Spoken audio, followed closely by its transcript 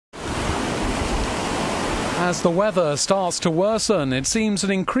As the weather starts to worsen, it seems an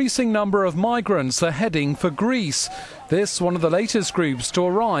increasing number of migrants are heading for Greece. This one of the latest groups to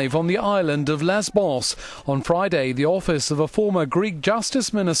arrive on the island of Lesbos. On Friday, the office of a former Greek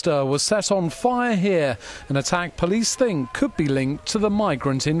justice minister was set on fire here, an attack police think could be linked to the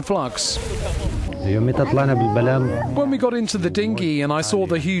migrant influx. When we got into the dinghy and I saw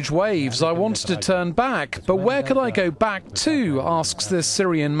the huge waves, I wanted to turn back. But where could I go back to, asks this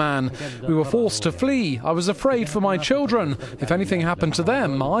Syrian man. We were forced to flee. I was afraid for my children. If anything happened to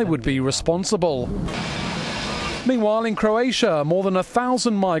them, I would be responsible. Meanwhile, in Croatia, more than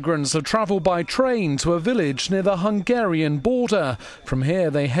 1,000 migrants have travelled by train to a village near the Hungarian border. From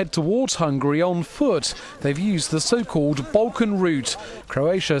here, they head towards Hungary on foot. They've used the so-called Balkan route.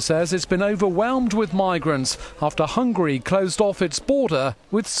 Croatia says it's been overwhelmed with migrants after Hungary closed off its border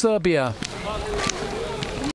with Serbia.